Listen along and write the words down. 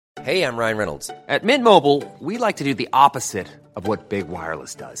Hey, I'm Ryan Reynolds. At Mint Mobile, we like to do the opposite of what Big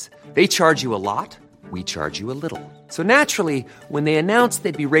Wireless does. They charge you a lot, we charge you a little. So naturally, when they announced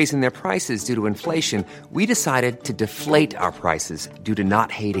they'd be raising their prices due to inflation, we decided to deflate our prices due to not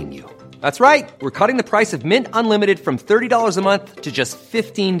hating you. That's right. We're cutting the price of Mint Unlimited from $30 a month to just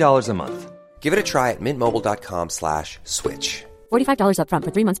 $15 a month. Give it a try at mintmobile.com/switch. $45 up front for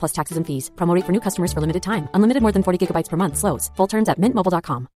 3 months plus taxes and fees. Promo rate for new customers for limited time. Unlimited more than 40 gigabytes per month. Slows full terms at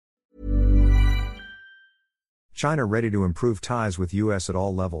mintmobile.com. China ready to improve ties with U.S. at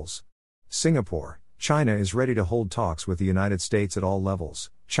all levels. Singapore. China is ready to hold talks with the United States at all levels,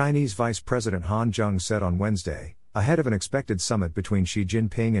 Chinese Vice President Han Zheng said on Wednesday, ahead of an expected summit between Xi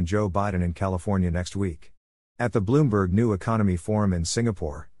Jinping and Joe Biden in California next week. At the Bloomberg New Economy Forum in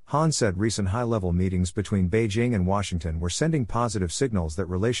Singapore, Han said recent high-level meetings between Beijing and Washington were sending positive signals that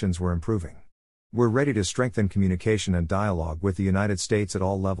relations were improving. We're ready to strengthen communication and dialogue with the United States at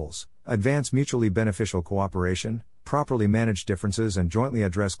all levels, advance mutually beneficial cooperation, properly manage differences and jointly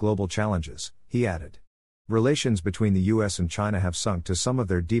address global challenges, he added. Relations between the U.S. and China have sunk to some of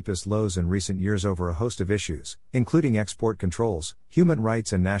their deepest lows in recent years over a host of issues, including export controls, human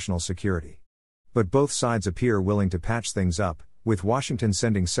rights and national security. But both sides appear willing to patch things up, with Washington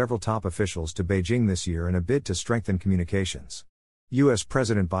sending several top officials to Beijing this year in a bid to strengthen communications. U.S.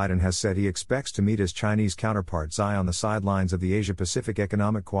 President Biden has said he expects to meet his Chinese counterpart Xi on the sidelines of the Asia-Pacific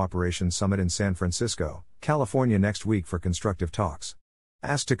Economic Cooperation Summit in San Francisco, California next week for constructive talks.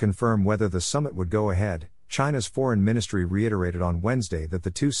 Asked to confirm whether the summit would go ahead, China's foreign ministry reiterated on Wednesday that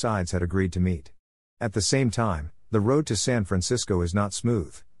the two sides had agreed to meet. At the same time, the road to San Francisco is not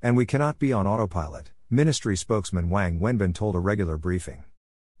smooth, and we cannot be on autopilot, ministry spokesman Wang Wenbin told a regular briefing.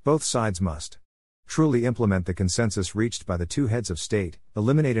 Both sides must truly implement the consensus reached by the two heads of state,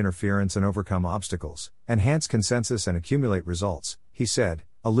 eliminate interference and overcome obstacles, enhance consensus and accumulate results, he said,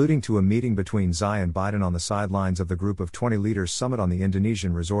 alluding to a meeting between Xi and Biden on the sidelines of the Group of 20 Leaders Summit on the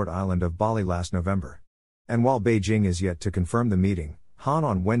Indonesian resort island of Bali last November. And while Beijing is yet to confirm the meeting, Han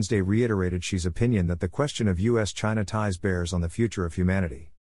on Wednesday reiterated Xi's opinion that the question of U.S.-China ties bears on the future of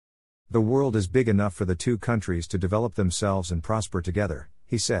humanity. The world is big enough for the two countries to develop themselves and prosper together,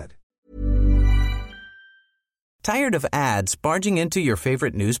 he said. Tired of ads barging into your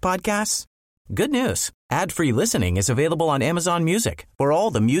favorite news podcasts? Good news. Ad-free listening is available on Amazon Music for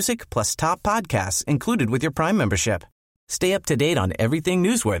all the music plus top podcasts included with your Prime membership. Stay up to date on everything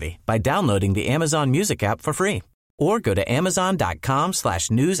newsworthy by downloading the Amazon Music app for free. Or go to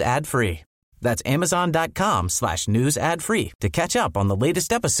amazon.com/news ad free. That's amazon.com/news ad free to catch up on the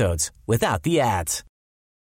latest episodes without the ads.